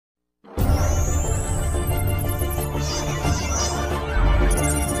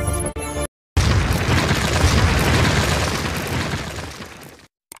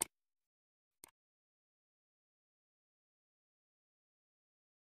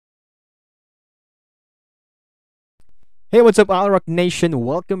Hey, what's up, ALROCK Nation?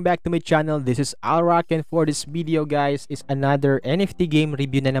 Welcome back to my channel. This is ALROCK, and for this video, guys, is another NFT game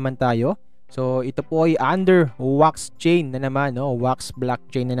review na naman tayo. So, ito po ay under Wax Chain na naman, no? Wax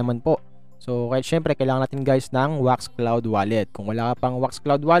Blockchain na naman po. So, kaya syempre, kailangan natin, guys, ng Wax Cloud Wallet. Kung wala ka pang Wax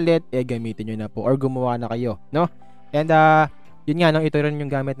Cloud Wallet, gamitin nyo na po or gumawa na kayo, no? And, yun nga, no? Ito rin yung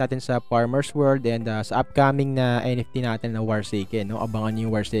gamit natin sa Farmers World and sa upcoming na NFT natin na 𝑤𝑒'𝑟, no? Abangan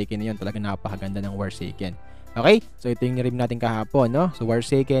nyo yung 𝑤𝑒'𝑟 na yun. Talaga napakaganda ng 𝑤𝑒'𝑟. Okay, so ito yung review natin kahapon, no? So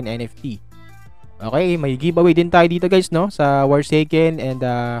𝑤𝑒'𝑟 NFT. Okay, may giveaway din tayo dito, guys, no? Sa 𝑤𝑒'𝑟 and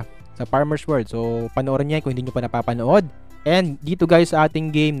sa Farmers World. So panoorin niyo kung hindi niyo pa napapanood. And dito, guys, sa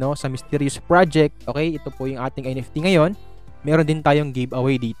ating game, no, sa Mysterious Project, okay, ito po yung ating NFT ngayon. Meron din tayong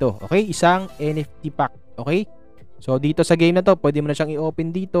giveaway dito. Okay, isang NFT pack. Okay? So dito sa game na to, pwede mo na siyang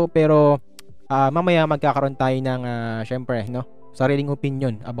i-open dito, pero mamaya magkakaroon tayo ng syempre, no, sariling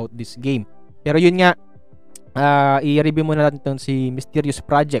opinion about this game. Pero yun nga, i-review muna natin itong si Mysterious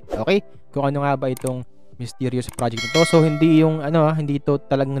Project, okay? Kung ano nga ba itong Mysterious Project ito. So hindi yung hindi ito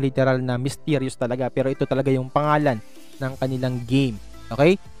talagang literal na mysterious talaga, pero ito talaga yung pangalan ng kanilang game,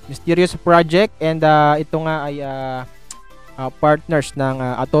 okay? Mysterious Project, and ito nga ay partners ng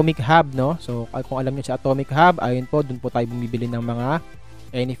Atomic Hub, no? So kung alam niyo si Atomic Hub, ayun po, dun po tayo bumibili ng mga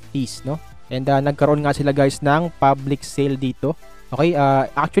NFTs, no? And nagkaroon nga sila, guys, ng public sale dito. Okay,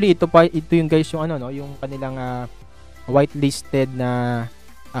 actually ito yung, guys, yung yung kanilang whitelisted na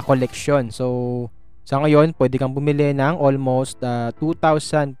collection. So sa ngayon, pwede kang bumili ng almost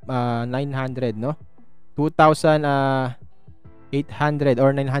 2,900, no? 2,800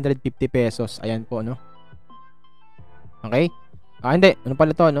 or 950 pesos. Ayan po, no? Okay? Hindi, ano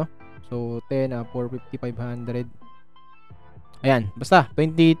pala to, no? So 10, 450, 500. Ayan, basta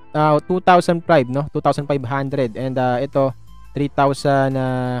 2,005, no? 2,500, and ito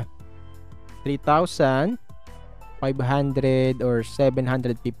 3,500 or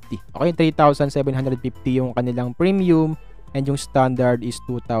 750. Okay, 3,750 yung kanilang premium, and yung standard is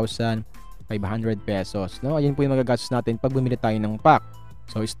 2,500 pesos, no? Ayun po yung magagastos natin pag bumili tayo ng pack.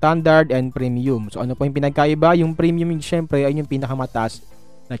 So standard and premium. So ano po yung pinagkaiba? Yung premium, syempre, ay yung pinakamataas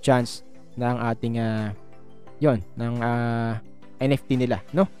na chance ng ating ng NFT nila,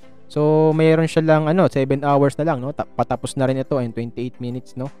 no? So mayroon siya lang 7 hours na lang, no? Patapos na rin ito in 28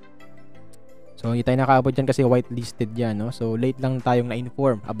 minutes, no? So hindi tayo nakaabot dyan kasi whitelisted yan, no? So late lang tayong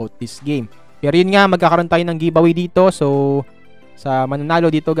na-inform about this game. Pero yun nga, magkakaroon tayo ng giveaway dito. So sa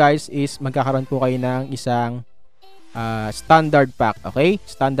mananalo dito, guys, is magkakaroon po kayo ng isang standard pack, okay?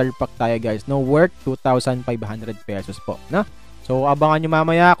 Standard pack tayo, guys, no? Worth 2,500 pesos po, no? So abangan nyo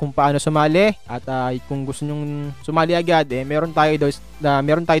mamaya kung paano sumali, at kung gusto nyong sumali agad, meron tayo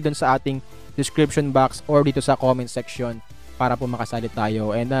doon sa ating description box or dito sa comment section para po makasali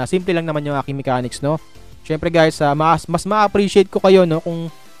tayo. And simple lang naman yung aking mechanics, no? Syempre, guys, mas ma-appreciate ko kayo, no,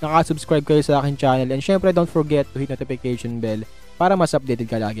 kung naka-subscribe kayo sa aking channel, and syempre don't forget to hit notification bell para mas updated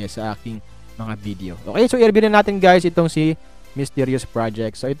ka lagi sa aking mga video. Okay, so i-review na natin, guys, itong si Mysterious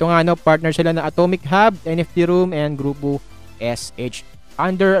Project. So ito nga, no, partner sila na Atomic Hub, NFT Room, and Grupo SH.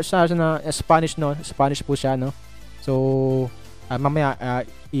 Under sa Spanish, no? Spanish po siya, no? So mamaya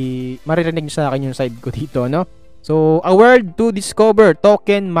maririnig niyo sa akin yung side ko dito, no? So a world to discover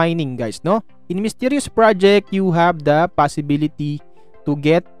token mining, guys, no? In Mysterious Project, you have the possibility to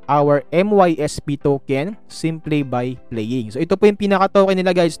get our MYSP token simply by playing. So ito po yung pinaka-token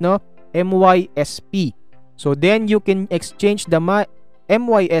nila, guys, no? MYSP. So then you can exchange the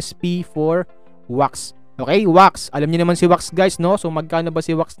MYSP for wax. Okay, wax. Alam niyo naman si wax, guys, no? So magkano ba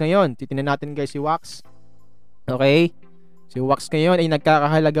si wax ngayon? Titingnan natin, guys, si wax. Okay, si wax ngayon ay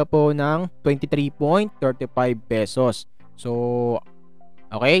nagkakahalaga po ng 23.35 pesos. So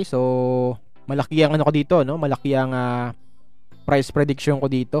okay, so malaki ang ko dito, no? Malaki ang price prediction ko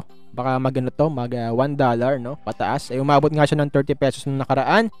dito. Baka mag $1, no? Pataas. Ay umabot nga siya ng 30 pesos nung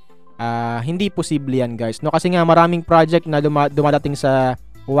nakaraan. Hindi posible yan, guys, no? Kasi nga maraming project na dumadating sa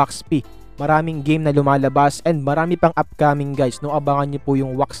WaxP. Maraming game na lumalabas, and marami pang upcoming, guys, no? Abangan niyo po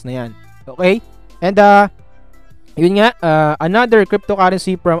yung wax na yan. Okay? And yun nga, another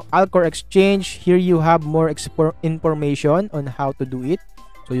cryptocurrency from ALROCK exchange. Here you have more information on how to do it.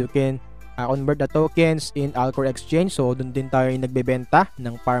 So you can convert the tokens in ALROCK exchange. So doon din tayo nagbebenta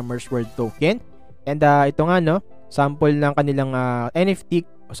ng Farmers World token. And ito nga, no, sample ng kanilang NFT.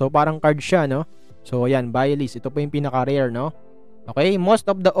 So parang card siya, no? So ayan, buy list. Ito po yung pinaka-rare, no? Okay, most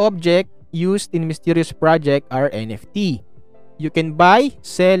of the object used in Mysterious Project are NFT. You can buy,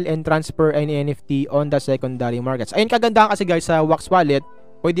 sell, and transfer any NFT on the secondary markets. Ayun, kagandahan kasi, guys, sa Wax Wallet,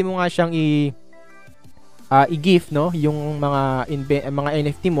 pwede mo nga siyang i-gift, no? Yung mga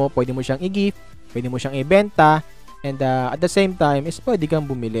NFT mo, pwede mo siyang i-gift, pwede mo siyang ibenta, And at the same time is pwede kang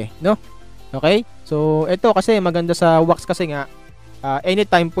bumili, no? Okay? So ito kasi maganda sa wax kasi nga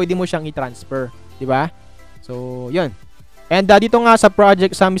anytime pwede mo siyang i-transfer, di ba? So, 'yun. And dito nga sa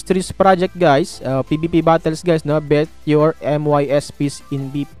project, sa Mysteries project guys, PvP battles guys, no? Bet your MYSPs in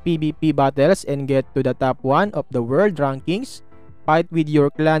PvP battles and get to the top 1 of the world rankings. Fight with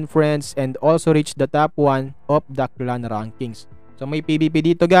your clan friends and also reach the top 1 of the clan rankings. So may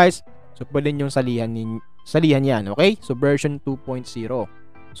PvP dito guys. So pwede nyo salihan yan, okay? So version 2.0.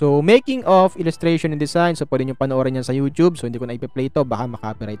 So making of illustration and design, so pwede nyo panoorin yan sa YouTube. So hindi ko na ipi-play to, baka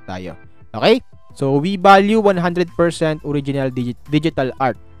makapiright tayo. Okay? So we value 100% original digital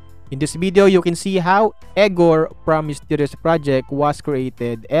art. In this video, you can see how Egor from Mysterious Project was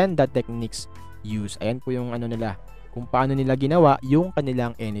created and the techniques used. Ayan po yung ano nila, kung paano nila ginawa yung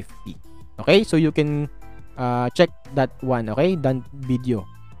kanilang NFT. Okay? So you can check that one, okay? That video.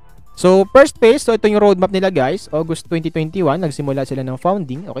 So first phase, so ito yung roadmap nila guys. August 2021, nagsimula sila ng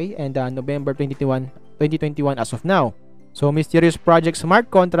founding, okay? And November 2021 as of now. So Mysterious Project Smart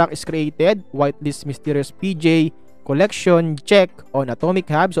Contract is created. Whitelist Mysterious PJ Collection check on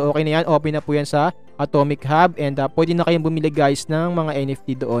Atomic Hub. So okay na yan, open na po yan sa Atomic Hub. And pwede na kayong bumili guys ng mga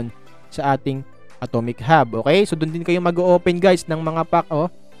NFT doon sa ating Atomic Hub. Okay? So doon din kayo mag-open guys ng mga pack,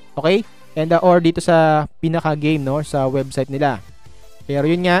 oh. Okay? And or dito sa pinaka game, no, sa website nila. Pero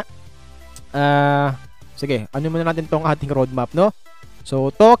yun nga, sige, ano muna natin tong ating roadmap, no?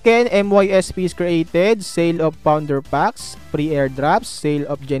 So token MYSP is created, sale of founder packs, pre-airdrops, sale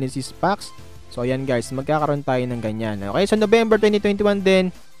of Genesis packs. So ayan guys, magkakaroon tayo ng ganyan. Okay, so November 2021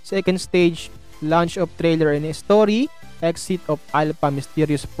 din, second stage, launch of trailer and story, exit of Alpha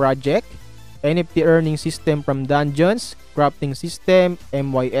Mysterious Project, NFT earning system from dungeons, crafting system,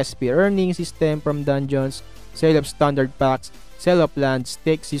 MYSP earning system from dungeons, sale of standard packs, sale of land,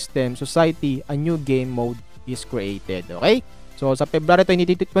 stake system, society, a new game mode is created. Okay? So sa February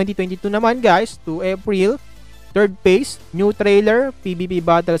 2022 naman guys, to April, third phase, new trailer, PvP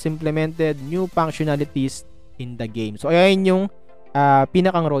battles implemented, new functionalities in the game. So ayan yung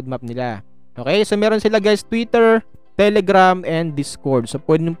pinakang roadmap nila. Okay? So meron sila guys Twitter, Telegram, and Discord. So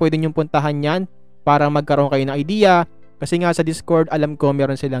pwede nyo puntahan yan para magkaroon kayo ng idea. Kasi nga sa Discord, alam ko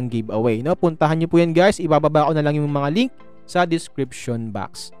meron silang giveaway. No? Puntahan nyo po yan guys. Ibababa ko na lang yung mga link sa description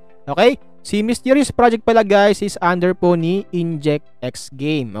box. Okay? Si Mysterious Project pala guys is under po ni Injectx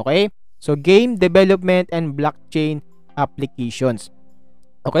Game. Okay? So game development and blockchain applications.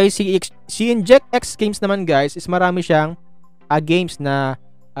 Okay? Si Injectx Games naman guys is marami siyang games na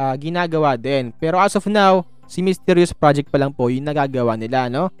ginagawa din. Pero as of now, si Mysterious Project pa lang po yung nagagawa nila,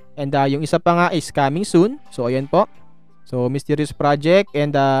 no? And yung isa pa nga is coming soon. So ayan po. So Mysterious Project,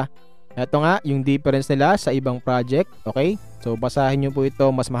 and eto nga yung difference nila sa ibang project. Okay? So basahin nyo po ito,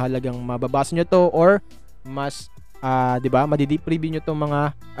 mas mahalagang mababasa nyo to, or mas 'di ba, madi-preview nyo tong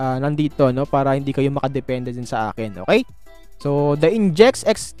mga nandito, no, para hindi kayo makadepende din sa akin. Okay? So the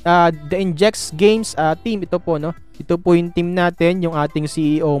Injectx Games team, ito po, no. Ito po yung team natin, yung ating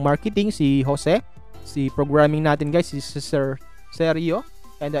CEO marketing si Jose, si programming natin guys si Sir Sergio,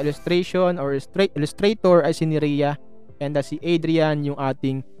 and the illustration or illustrator ay si Nerea, and si Adrian yung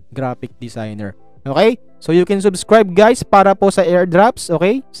ating graphic designer. Okay? So you can subscribe guys para po sa airdrops,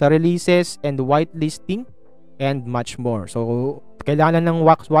 okay? Sa releases and whitelisting and much more. So kailangan ng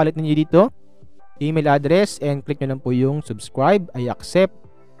wax wallet niyo dito, email address, and click nyo lang po yung subscribe, I accept,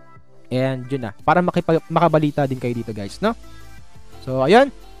 and yun na, para makabalita din kayo dito guys, no? So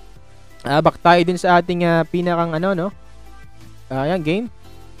ayun, back tayo din sa ating pinakang ano, no, ayan, game.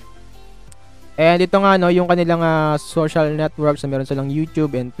 And ito nga, no, yung kanilang social networks, na meron silang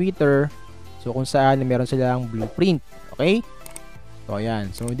YouTube and Twitter. So kung saan meron silang blueprint. Okay? So ayan,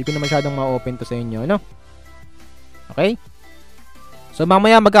 so hindi ko na masyadong ma-open to sa inyo, no? Okay? So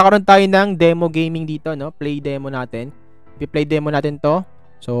mamaya magkakaroon tayo ng demo gaming dito, no? Play demo natin. I-play demo natin to.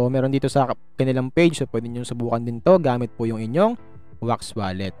 So meron dito sa kanilang page, so pwede niyo subukan din to gamit po yung inyong wax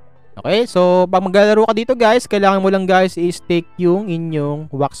wallet. Okay? So pag maglalaro ka dito guys, kailangan mo lang guys i-stake yung inyong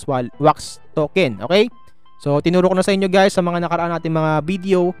wax token. Okay? So tinuro ko na sa inyo guys sa mga nakaraan nating mga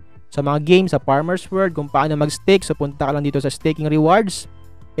video, sa mga games, sa Farmers World, kung paano mag-stake. So punta ka lang dito sa staking rewards,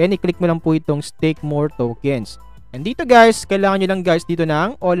 and i-click mo lang po itong stake more tokens. And dito guys, kailangan nyo lang guys dito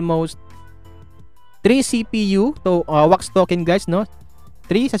ng almost 3 CPU to wax token guys, no?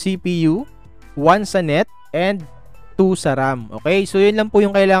 3 sa CPU, 1 sa net, and 2 sa RAM. Okay? So yun lang po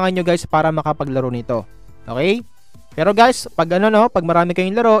yung kailangan nyo guys para makapaglaro nito. Okay? Pero guys, pag ano, no, pag marami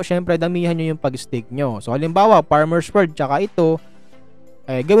kayong laro, syempre damihan nyo yung pag-stake nyo. So halimbawa, Farmers World tsaka ito,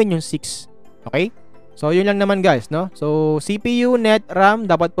 gawin yung 6. Okay? So yun lang naman guys, no? So CPU, net, RAM,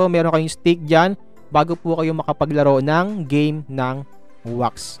 dapat po meron kayong stake dyan. bago po kayo makapaglaro ng game ng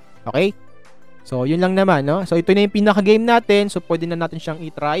wax. Okay? So, yun lang naman, no? So, ito na yung pinaka-game natin. So, pwede na natin siyang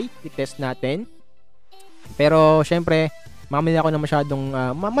i-try, i-test natin. Pero, syempre, mamaya ako na masyadong,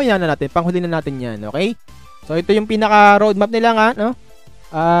 mamaya na natin, panghuli na natin yan, okay? So, ito yung pinaka-roadmap nila nga, no?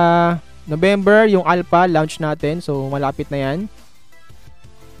 November, yung alpha, launch natin. So, malapit na yan.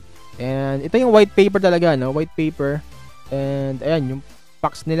 And, ito yung white paper talaga, no? White paper. And, ayan, yung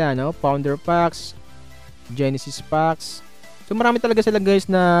packs nila, no? Founder packs, Genesis packs. So, marami talaga sila, guys,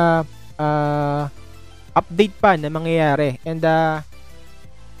 na update pa na mangyayari. And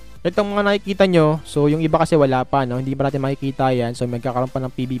itong mga nakikita nyo, so yung iba kasi wala pa, no? Hindi pa natin makikita yan. So magkakaroon pa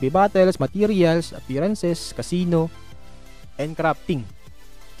ng PvP battles, materials, appearances, casino, and crafting.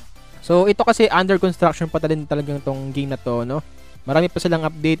 So ito kasi under construction pa talagang tong game na to, no? Marami pa silang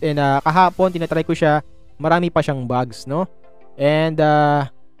update. And kahapon tinatry ko siya, marami pa siyang bugs, no? And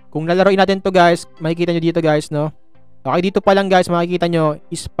kung lalaroin natin to, guys, makikita nyo dito, guys, no? Okay, dito pa lang, guys, makikita nyo,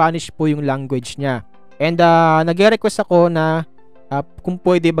 Spanish po yung language niya. And nag-request ako na kung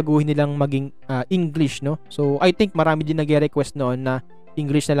pwede baguhin nilang maging English, no? So, I think marami din nag-request noon na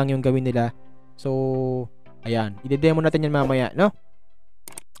English na lang yung gawin nila. So, ayan. I-demo natin yan mamaya, no?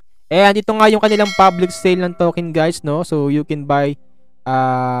 And ito nga yung kanilang public sale ng token, guys, no? So, you can buy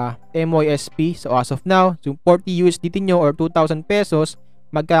MYSP. So, as of now, yung 40 USDT nyo or 2,000 pesos,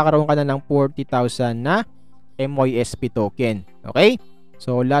 magkakaroon ka na ng 40,000 na MYSP token. Okay?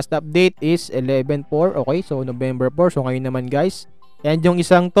 So, last update is 11/4. Okay? So, November 4. So, ngayon naman, guys. And yung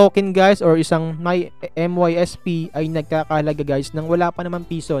isang token, guys, or isang may MYSP ay nagkakahalaga, guys, ng wala pa naman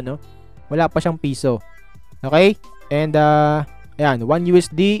piso, no? Wala pa siyang piso. Okay? And, ayan, 1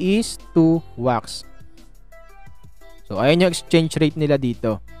 USD is 2 wax. So, ayan yung exchange rate nila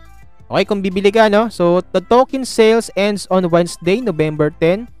dito. Okay, kung bibili ka, no? So, the token sales ends on Wednesday, November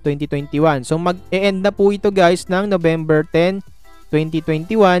 10, 2021. So, mag-e-end na po ito, guys, ng November 10,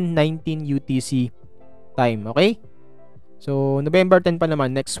 2021, 19 UTC time. Okay? So, November 10 pa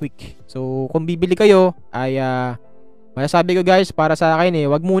naman, next week. So, kung bibili kayo, ay, masasabi ko, guys, para sa akin,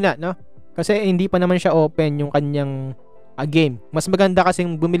 wag muna, no? Kasi hindi pa naman siya open yung kanyang game. Mas maganda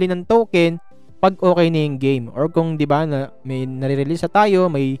kasing bumili ng token pag okay na yung game. Or kung, di ba, may nare-release na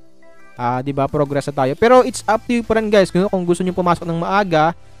tayo, may 'di ba, progress na tayo. Pero it's up to you pa rin, guys. Kung gusto niyo pumasok ng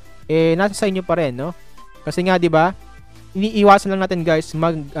maaga, nasa sa inyo pa rin, no? Kasi nga, 'di ba, iniiwasan lang natin, guys,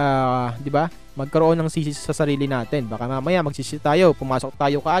 'di ba, magkaroon ng sisi sa sarili natin. Baka mamaya magsisi tayo, pumasok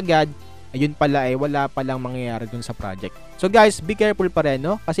tayo kaagad, ayun pala wala pa lang mangyayari dun sa project. So, guys, be careful pa rin,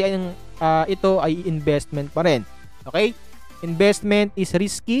 no? Kasi ito ay investment pa rin. Okay? Investment is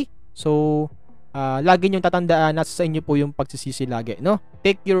risky. So, lagi nyo tatandaan, nasa sa inyo po yung pagsisisi lagi, no?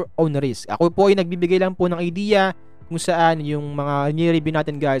 Take your own risk. Ako po ay nagbibigay lang po ng idea kung saan yung mga ni-review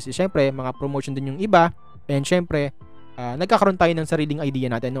natin, guys. Syempre, mga promotion din yung iba. And syempre, nagkakaroon tayo ng sariling idea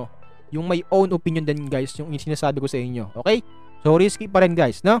natin, no? Yung may own opinion din, guys, yung sinasabi ko sa inyo. Okay? So, risky pa rin,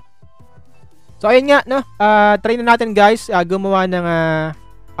 guys, no? So, ayun nga, no? Try na natin, guys, gumawa ng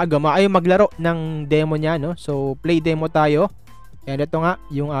maglaro ng demo niya, no? So, play demo tayo. And ito nga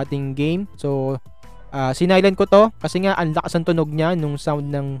yung ating game. So, sinilent ko to kasi nga ang lakas ng tunog niya nung sound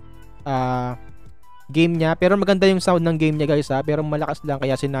ng game niya. Pero maganda yung sound ng game niya, guys, ha. Pero malakas lang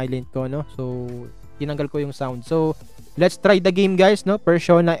kaya sinilent ko, no? So, tinanggal ko yung sound. So, let's try the game, guys, no?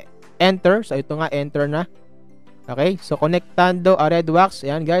 Persona enter. So, ito nga, enter na. Okay? So, connectando a red wax.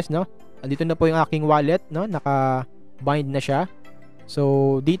 Ayan, guys, no? Andito na po yung aking wallet, no? Naka-bind na siya.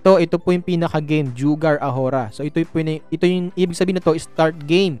 So, dito, ito po yung pinaka-game, 𝙍𝙠 So, ito yung ibig sabihin na to, start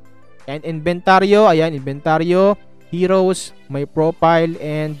game. And inventaryo, ayan, inventaryo, heroes, may profile,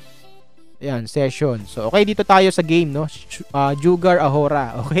 and ayan, session. So, okay, dito tayo sa game, no? 𝙍𝙠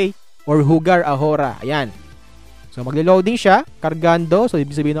okay? Or 𝙍𝙠 ayan. So, magle-loading siya, cargando. So,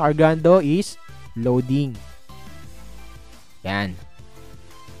 ibig sabihin ng cargando is loading. Yan.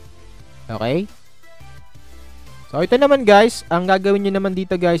 Okay? So, ito naman, guys, ang gagawin nyo naman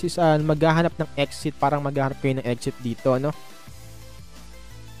dito, guys, is maghahanap ng exit. Parang maghahanap kayo ng exit dito, no?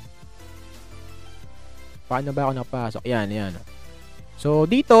 Paano ba ako napasok? Yan, yan. So,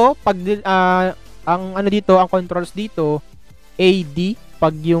 dito, pag, ang controls dito, AD,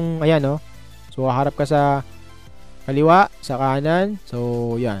 pag yung, ayan, no? So, harap ka sa kaliwa, sa kanan.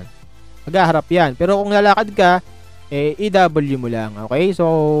 So, yan. Maghaharap yan. Pero kung lalakad ka, EW mo lang. Okay? So,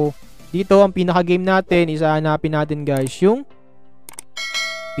 dito, ang pinaka-game natin, hanapin natin, guys, yung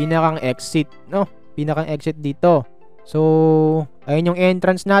pinakang exit, no? Pinakang exit dito. So, ayun yung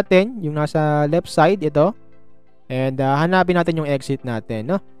entrance natin, yung nasa left side, ito. And, hanapin natin yung exit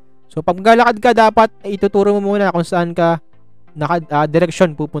natin, no? So, pag maglalakad ka, dapat ituturo mo muna kung saan ka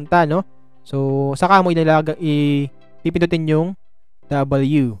direksyon pupunta, no? So, saka mo ipipindutin yung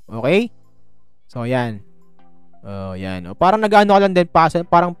W. Okay? So, ayan. Yan. Parang nag-ano ka lang din, puzzle,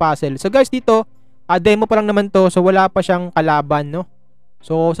 parang puzzle. So, guys, dito, demo pa lang naman to. So, wala pa siyang kalaban, no?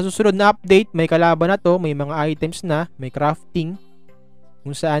 So, sa susunod na update, may kalaban na to. May mga items na. May crafting.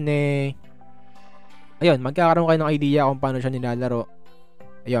 Kung saan, ayun, magkakaroon kayo ng idea kung paano siya nilalaro.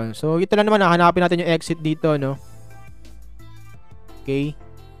 Ayun. So, ito lang naman. Hanapin natin yung exit dito, no? Okay.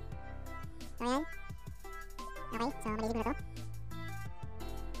 Ayan. Okay, so malilig na to.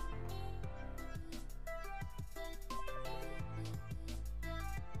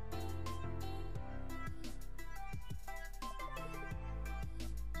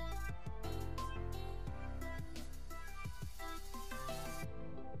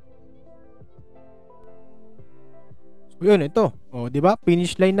 So, yun, ito. Di ba?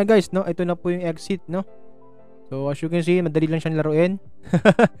 Finish line na, guys, no? Ito na po yung exit, no? So, as you can see, madali lang siyang laruin.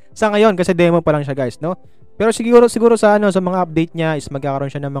 Sa ngayon, kasi demo pa lang siya, guys, no? Pero siguro sa mga update niya is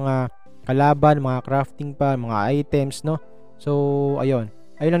magkakaroon siya ng mga kalaban, mga crafting pa, mga items, no? So, ayun.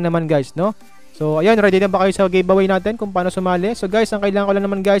 Ayun lang naman, guys, no? So, ayun, ready na ba kayo sa giveaway natin kung paano sumali? So, guys, ang kailangan ko lang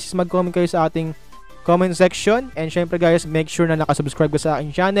naman, guys, is mag-comment kayo sa ating comment section. And syempre, guys, make sure na nakasubscribe ka sa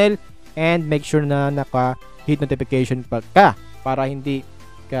aking channel. And make sure na naka-hit notification pa ka para hindi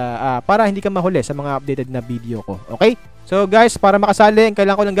ka mahuli sa mga updated na video ko. Okay? So, guys, para makasali, ang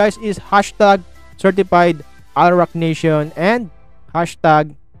kailangan ko lang, guys, is #certified ALROCK Nation and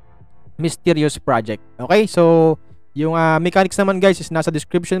 #mysterious project. Okay? So, yung mechanics naman, guys, is nasa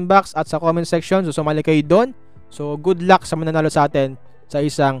description box at sa comment section. So, sumali kayo doon. So, good luck sa mananalo sa atin sa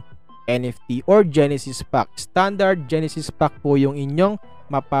isang NFT or Genesis Pack. Standard Genesis Pack po yung inyong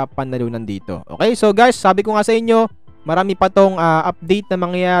mapapanalunan dito. Okay? So, guys, sabi ko nga sa inyo, marami pa tong update na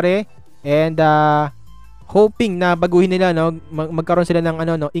mangyayari and hoping na baguhin nila, no, magkaroon sila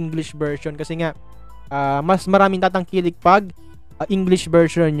ng English version kasi nga mas maraming tatangkilik pag English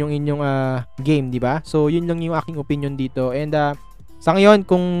version yung inyong game, di ba? So yun lang yung aking opinion dito. And sa ngayon,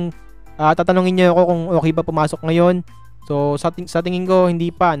 kung tatanungin niyo ako kung okay ba pumasok ngayon, so sa tingin ko hindi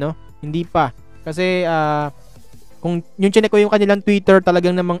pa, no? Hindi pa. Kasi kung yung chinek ko yung kanilang Twitter,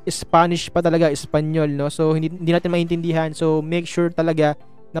 talagang namang Spanish pa talaga, Espanyol, no? So, hindi natin maintindihan. So, make sure talaga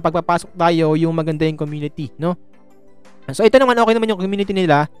na pagpapasok tayo, yung maganda yung community, no? So, ito naman, okay naman yung community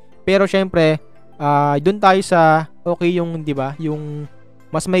nila. Pero, syempre, doon tayo sa okay yung, di ba? Yung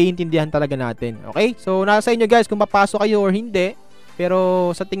mas maiintindihan talaga natin. Okay? So, nasa inyo, guys, kung papasok kayo or hindi.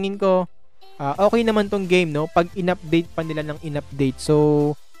 Pero, sa tingin ko, okay naman tong game, no? Pag in-update pa nila ng in-update.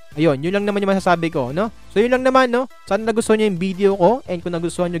 So, ayun, yun lang naman yung masasabi ko, no? So, yun lang naman, no? Sana nagustuhan nyo yung video ko. And kung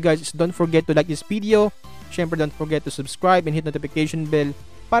nagustuhan nyo, guys, don't forget to like this video. Syempre, don't forget to subscribe and hit notification bell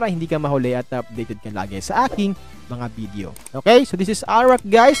para hindi ka mahuli at updated ka lagi sa aking mga video. Okay? So, this is ALROCK,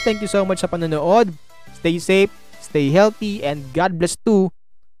 guys. Thank you so much sa panonood. Stay safe, stay healthy, and God bless to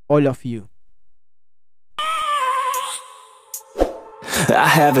all of you. I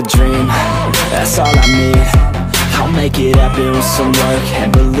have a dream, that's all I need. I'll make it happen with some work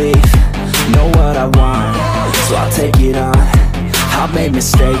and belief. Know what I want, so I'll take it on. I've made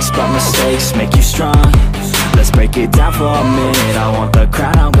mistakes, but mistakes make you strong. Let's break it down for a minute. I want the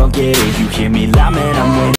crown, I'm gon' get it. You hear me loud, man, I'm winning.